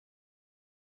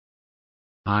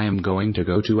I am going to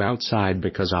go to outside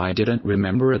because I didn't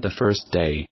remember it the first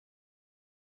day.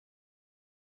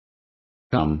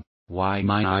 Come, why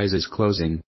my eyes is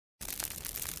closing?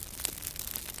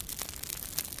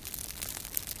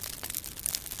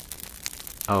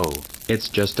 Oh, it's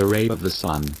just a ray of the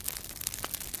sun.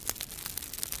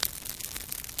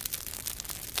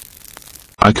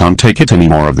 I can't take it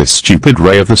anymore of this stupid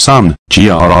ray of the sun.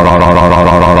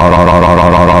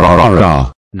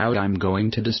 Now I'm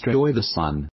going to destroy the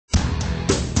sun.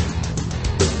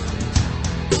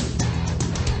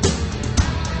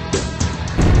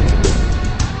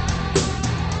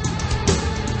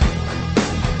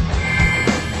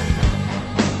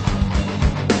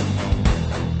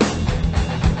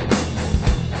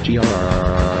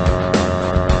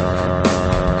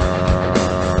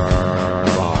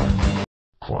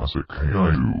 Classic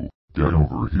Caillou, get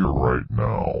over here right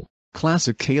now.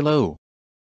 Classic Caillou.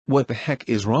 What the heck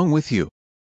is wrong with you?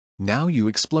 Now you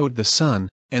explode the sun,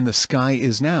 and the sky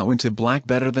is now into black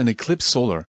better than eclipse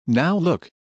solar. Now look.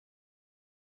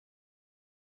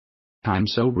 I'm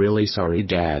so really sorry,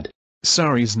 Dad.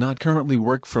 Sorry's not currently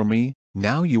work for me.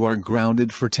 Now you are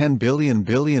grounded for 10 billion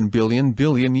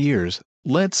years.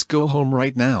 Let's go home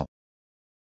right now.